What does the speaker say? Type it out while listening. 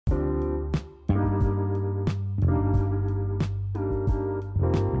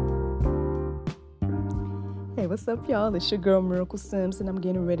what's up, y'all? It's your girl, Miracle Sims, and I'm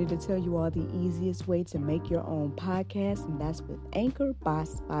getting ready to tell you all the easiest way to make your own podcast, and that's with Anchor by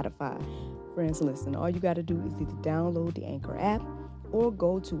Spotify. Friends, listen, all you got to do is either download the Anchor app or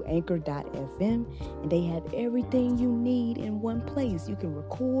go to anchor.fm, and they have everything you need in one place. You can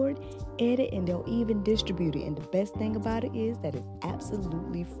record, edit, and they'll even distribute it. And the best thing about it is that it's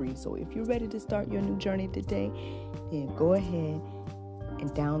absolutely free. So if you're ready to start your new journey today, then go ahead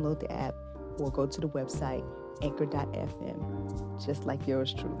and download the app or go to the website anchor.fm, just like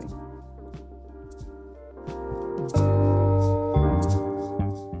yours truly.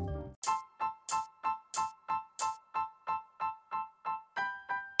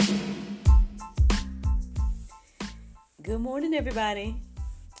 Good morning, everybody.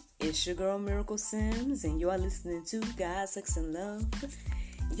 It's your girl, Miracle Sims, and you are listening to God, Sex, and Love,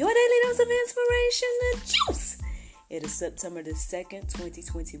 your daily dose of inspiration, the juice. It is September the 2nd,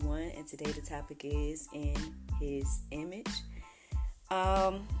 2021, and today the topic is in His image.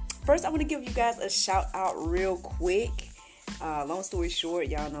 First, I want to give you guys a shout out real quick. Long story short,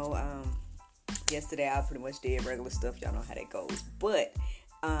 y'all know yesterday I pretty much did regular stuff. Y'all know how that goes. But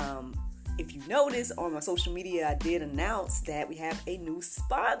if you notice on my social media, I did announce that we have a new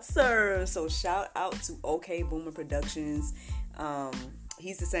sponsor. So shout out to OK Boomer Productions.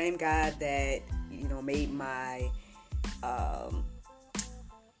 He's the same guy that made my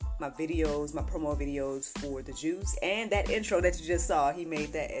videos, my promo videos for the juice, and that intro that you just saw, he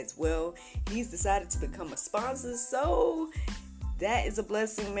made that as well. He's decided to become a sponsor, so that is a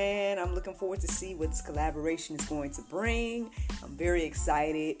blessing, man. I'm looking forward to see what this collaboration is going to bring. I'm very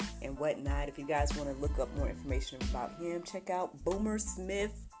excited and whatnot. If you guys want to look up more information about him, check out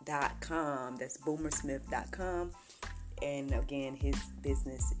boomersmith.com. That's boomersmith.com. And again, his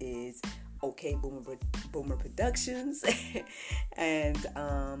business is OK Boomer Productions. And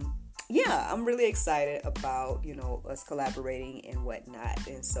I'm really excited about us collaborating and whatnot.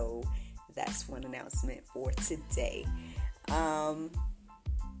 And so that's one announcement for today.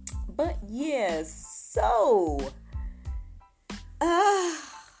 But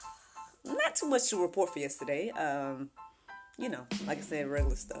not too much to report for yesterday. Like I said,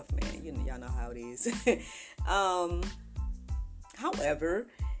 regular stuff, man. Y'all know how it is. However,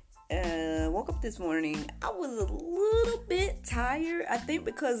 woke up this morning, I was a little bit tired. I think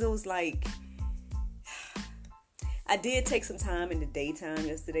because it was like, I did take some time in the daytime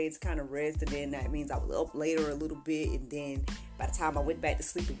yesterday to kind of rest, and then that means I was up later a little bit, and then by the time I went back to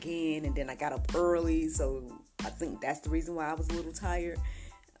sleep again, and then I got up early, so I think that's the reason why I was a little tired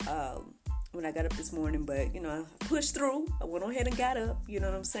when I got up this morning. But I pushed through. I went ahead and got up, you know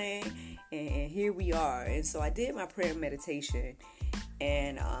what I'm saying, and here we are. And so I did my prayer and meditation,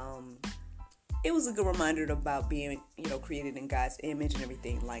 and it was a good reminder about being created in God's image and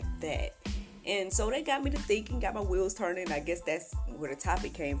everything like that. And so that got me to thinking, got my wheels turning. I guess that's where the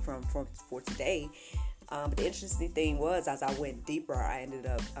topic came from for today. But the interesting thing was, as I went deeper, I ended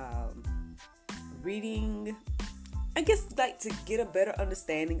up reading, I guess, like to get a better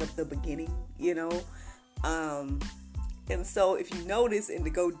understanding of the beginning, And so if you notice in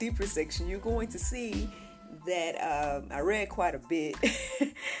the Go Deeper section, you're going to see that I read quite a bit.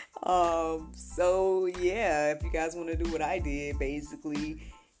 If you guys want to do what I did, basically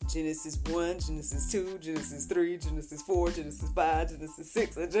Genesis 1, Genesis 2, Genesis 3, Genesis 4, Genesis 5, Genesis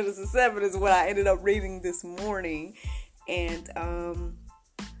 6, and Genesis 7 is what I ended up reading this morning. And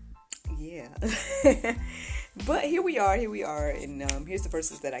but here we are, and here's the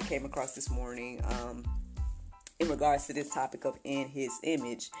verses that I came across this morning in regards to this topic of in His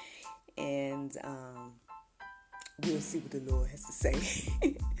image. And we'll see what the Lord has to say.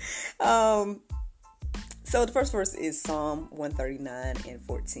 So the first verse is Psalm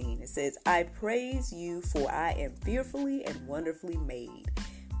 139:14. It says, I praise you, for I am fearfully and wonderfully made.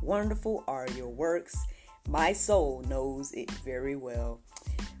 Wonderful are your works. My soul knows it very well.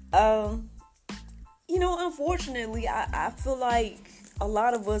 Unfortunately, I feel like a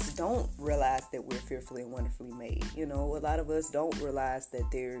lot of us don't realize that we're fearfully and wonderfully made. A lot of us don't realize that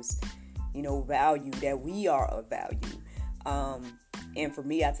there's value, that we are of value. And for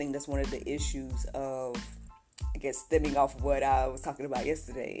me, I think that's one of the issues of, I guess, stemming off of what I was talking about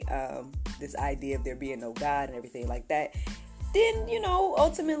yesterday, this idea of there being no God and everything like that. Then,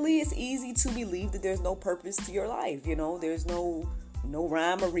 ultimately it's easy to believe that there's no purpose to your life. There's no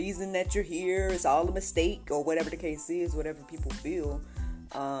rhyme or reason that you're here. It's all a mistake, or whatever the case is, whatever people feel.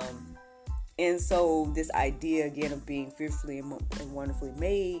 And so this idea, again, of being fearfully and wonderfully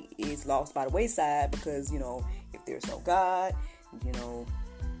made is lost by the wayside because, if there's no God,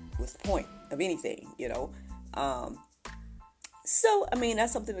 what's the point of anything, So, I mean,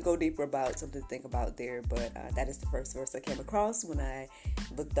 that's something to go deeper about, something to think about there. But that is the first verse I came across when I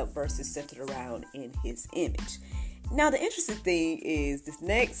looked up verses centered around in his image. Now, the interesting thing is this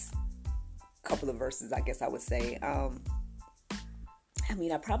next couple of verses, I guess I would say. I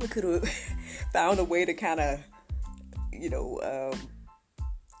mean, I probably could have found a way to kind of,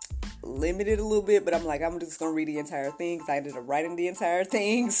 limit it a little bit. But I'm like, I'm just going to read the entire thing because I ended up writing the entire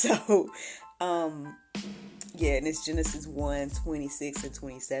thing. So, yeah, and it's Genesis 1:26 and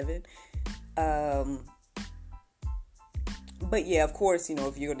 27. But yeah, of course,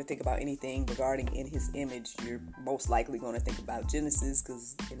 if you're going to think about anything regarding in his image, you're most likely going to think about Genesis,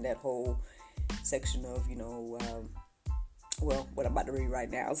 because in that whole section of, what I'm about to read right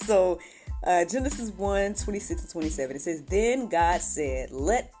now. So, Genesis 1:26 and 27, it says, "Then God said,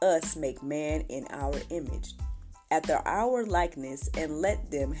 let us make man in our image, after our likeness, and let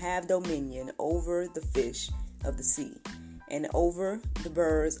them have dominion over the fish of the sea, and over the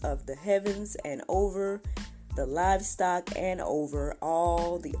birds of the heavens, and over the livestock, and over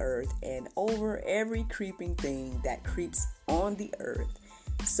all the earth, and over every creeping thing that creeps on the earth.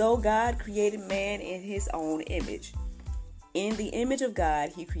 So God created man in his own image. In the image of God,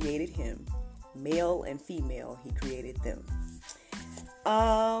 he created him. Male and female, he created them."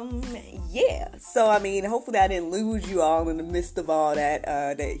 Yeah. So, I mean, hopefully I didn't lose you all in the midst of all that,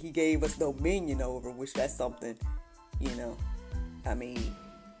 that he gave us dominion over, which that's something, I mean,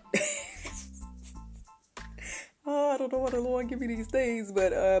 I don't know what the Lord give me these things,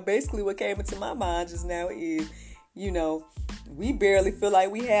 but, basically what came into my mind just now is, we barely feel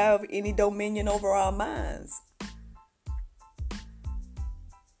like we have any dominion over our minds.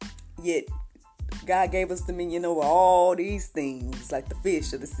 Yet, God gave us dominion over all these things, like the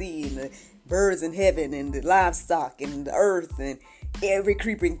fish of the sea and the birds in heaven and the livestock and the earth and every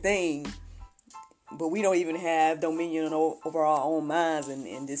creeping thing. But we don't even have dominion over our own minds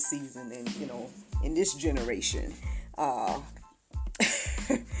in this season and, in this generation,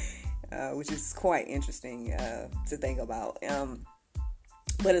 which is quite interesting to think about.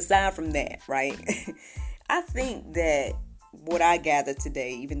 But aside from that, right, I think that what I gathered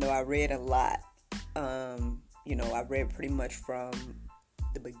today, even though I read a lot, I read pretty much from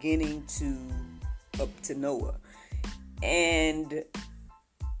the beginning up to Noah. And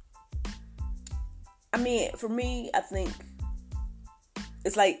I mean, for me, I think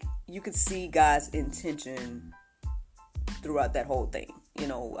it's like you could see God's intention throughout that whole thing.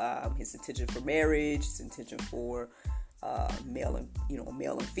 His intention for marriage, his intention for male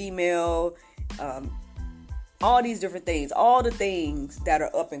and female, all these different things, all the things that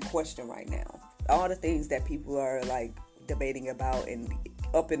are up in question right now, all the things that people are like debating about and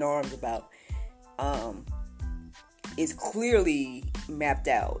up in arms about, is clearly mapped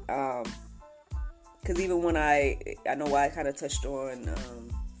out. Because even when I know I kind of touched on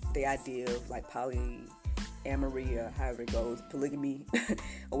the idea of like polyamory, or however it goes, polygamy,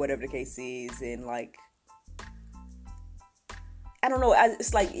 or whatever the case is, and like, I don't know.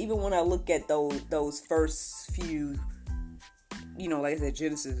 It's like even when I look at those first few, like I said,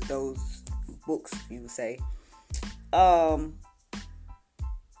 Genesis, those books, you would say,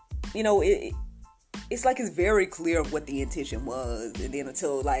 it's like it's very clear what the intention was, and then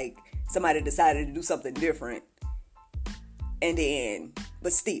until like somebody decided to do something different,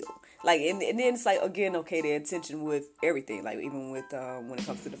 but still, like, and then it's like, again, okay, the intention with everything, like even with when it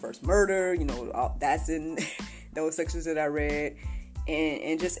comes to the first murder, that's in those sections that I read,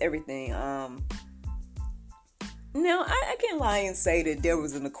 and just everything. Now, I can't lie and say that there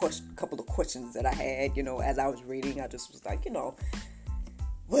was a couple of questions that I had, as I was reading. I just was like,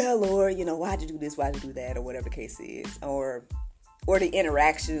 well, Lord, why'd you do this? Why'd you do that? Or whatever the case is. Or the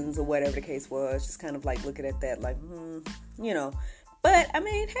interactions or whatever the case was. Just kind of like looking at that like, But, I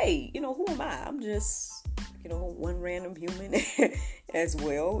mean, hey, who am I? I'm just, one random human as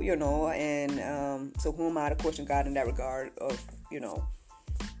well, And so who am I to question God in that regard of,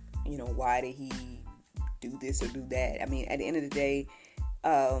 why did he do this or do that? I mean, at the end of the day,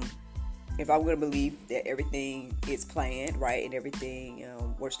 if I'm going to believe that everything is planned, right, and everything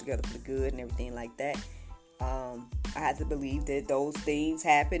works together for the good and everything like that, I have to believe that those things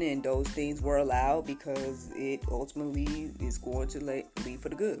happen and those things were allowed because it ultimately is going to lead for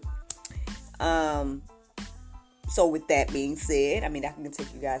the good. So with that being said, I mean, I can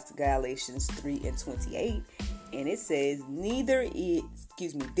take you guys to Galatians 3:28, and it says,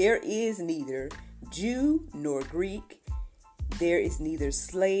 there is neither Jew nor Greek, there is neither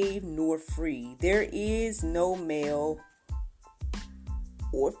slave nor free, there is no male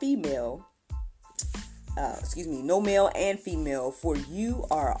or female, no male and female, for you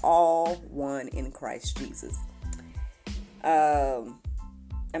are all one in Christ Jesus. I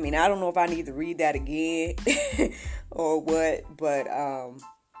mean, I don't know if I need to read that again or what, but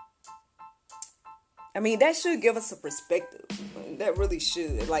I mean, that should give us a perspective. That really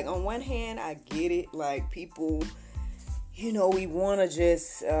should. Like, on one hand, I get it. Like, people, we want to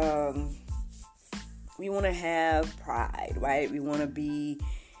just, we want to have pride, right? We want to be,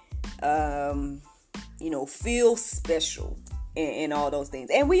 feel special and all those things.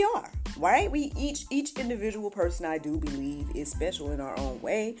 And we are, right? We each individual person, I do believe, is special in our own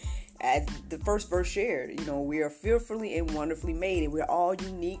way. As the first verse shared, we are fearfully and wonderfully made, and we're all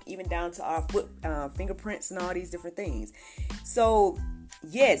unique, even down to our fingerprints and all these different things. So,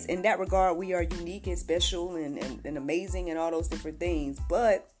 yes, in that regard, we are unique and special and amazing and all those different things.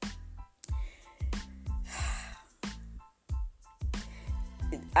 But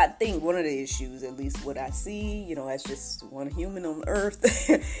I think one of the issues, at least what I see, as just one human on earth,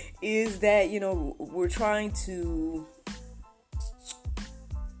 is that, we're trying to,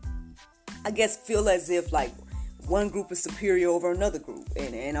 I guess, feel as if like one group is superior over another group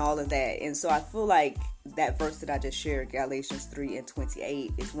and all of that. And so I feel like that verse that I just shared, Galatians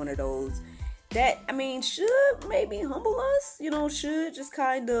 3:28, is one of those that, I mean, should maybe humble us, should just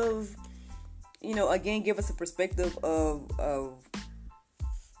kind of, again, give us a perspective of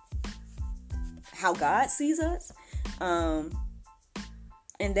how God sees us. And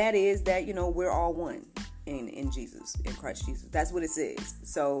that is that, we're all one in Jesus, in Christ Jesus. That's what it says.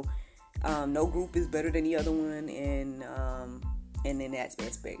 So, no group is better than the other one, and in that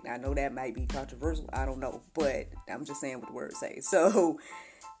aspect, I know that might be controversial. I don't know, but I'm just saying what the words say. So,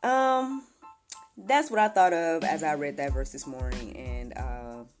 that's what I thought of as I read that verse this morning, and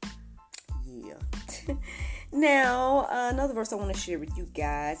yeah. Now, another verse I want to share with you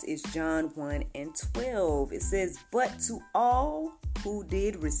guys is John 1:12. It says, "But to all who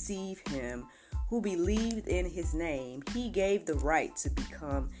did receive him, who believed in his name, he gave the right to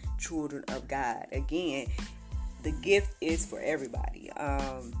become children of God." Again, the gift is for everybody.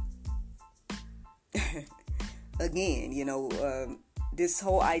 Again, this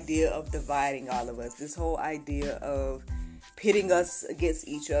whole idea of dividing all of us, this whole idea of pitting us against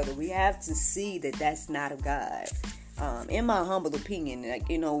each other, we have to see that that's not of God. In my humble opinion,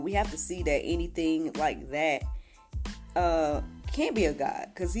 we have to see that anything like that can't be of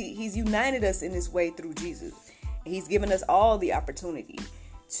God, because he's united us in this way through Jesus. He's given us all the opportunity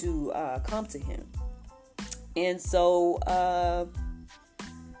to come to him. And so, I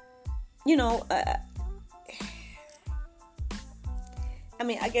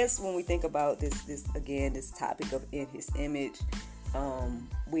mean, I guess when we think about this topic of in his image,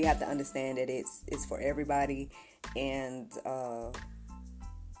 we have to understand that it's for everybody. And,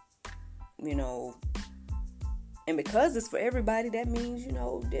 and because it's for everybody, that means,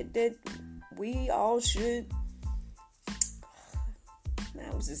 that we all should,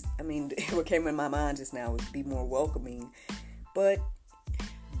 what came in my mind just now was be more welcoming. But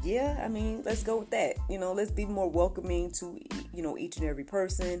yeah, I mean, let's go with that. Let's be more welcoming to, each and every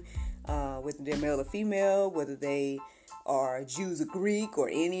person, whether they're male or female, whether they are Jews or Greek or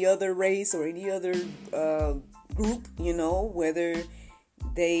any other race or any other group, whether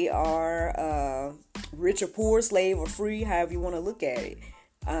they are rich or poor, slave or free, however you want to look at it.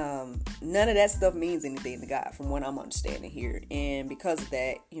 None of that stuff means anything to God, from what I'm understanding here. And because of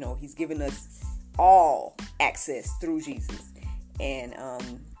that, he's given us all access through Jesus. And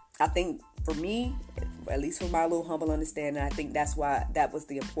I think for me, at least from my little humble understanding, I think that's why that was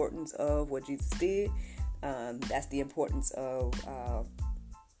the importance of what Jesus did. That's the importance of,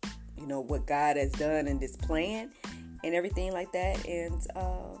 what God has done in this plan and everything like that. And,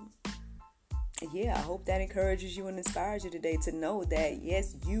 I hope that encourages you and inspires you today to know that,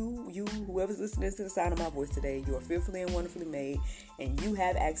 yes, you, whoever's listening to the sound of my voice today, you are fearfully and wonderfully made, and you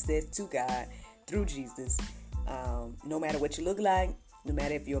have access to God through Jesus. No matter what you look like, no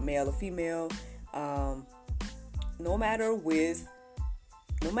matter if you're male or female, no matter what,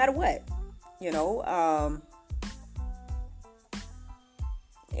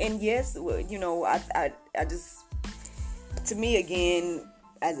 and yes, I just, to me, again,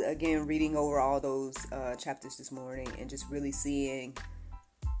 reading over all those chapters this morning and just really seeing,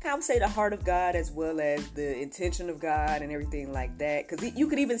 I would say, the heart of God as well as the intention of God and everything like that. Because you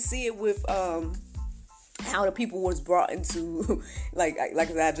could even see it with how the people was brought into, like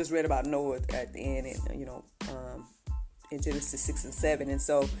I just read about Noah at the end, and in Genesis 6 and 7, and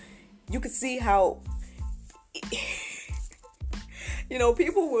so you could see how.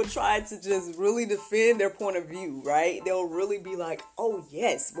 People will try to just really defend their point of view, right? They'll really be like, oh,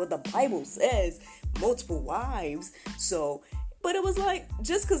 yes, well, the Bible says multiple wives. So, but it was like,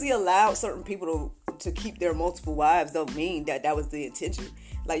 just because he allowed certain people to keep their multiple wives don't mean that was the intention.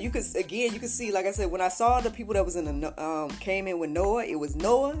 Like, you could see, like I said, when I saw the people that was in the came in with Noah, it was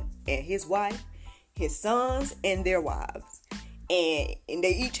Noah and his wife, his sons, and their wives, and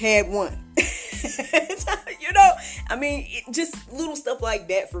they each had one. I mean, just little stuff like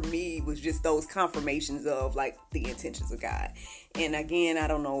that for me was just those confirmations of like the intentions of God. And again, I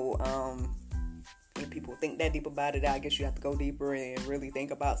don't know if people think that deep about it. I guess you have to go deeper and really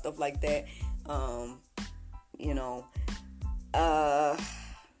think about stuff like that.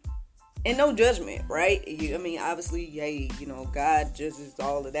 And no judgment, right? I mean, obviously, hey, God judges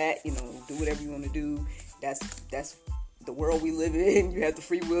all of that. Do whatever you want to do. That's the world we live in. You have the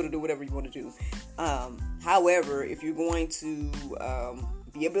free will to do whatever you want to do. However, if you're going to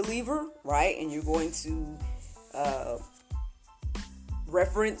be a believer, right, and you're going to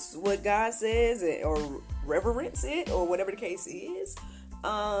reference what God says or reverence it or whatever the case is,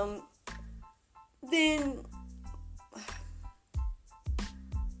 then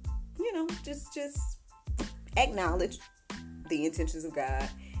just acknowledge the intentions of God,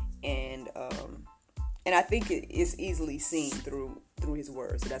 and I think it's easily seen through His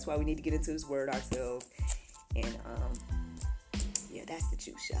Word. So that's why we need to get into His Word ourselves. And that's the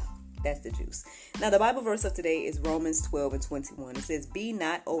juice, y'all. That's the juice. Now, the Bible verse of today is Romans 12:21. It says, "Be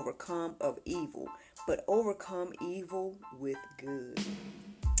not overcome of evil, but overcome evil with good."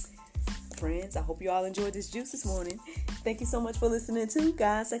 Friends, I hope you all enjoyed this juice this morning. Thank you so much for listening to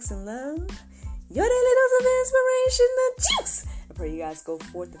God, Sex, and Love, your daily dose of inspiration, the juice. I pray you guys go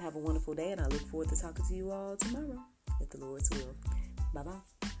forth and have a wonderful day, and I look forward to talking to you all tomorrow, if the Lord's will. Bye-bye.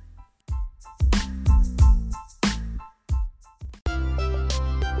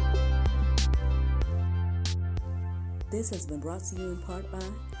 This has been brought to you in part by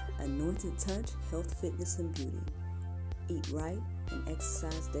Anointed Touch Health, Fitness, and Beauty. Eat right and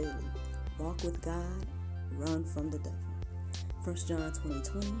exercise daily. Walk with God. Run from the devil. 1 John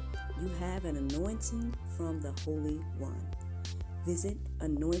 20:20. You have an anointing from the Holy One. Visit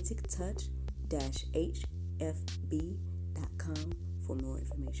anointedtouch-hfb.com for more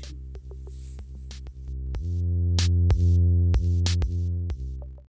information.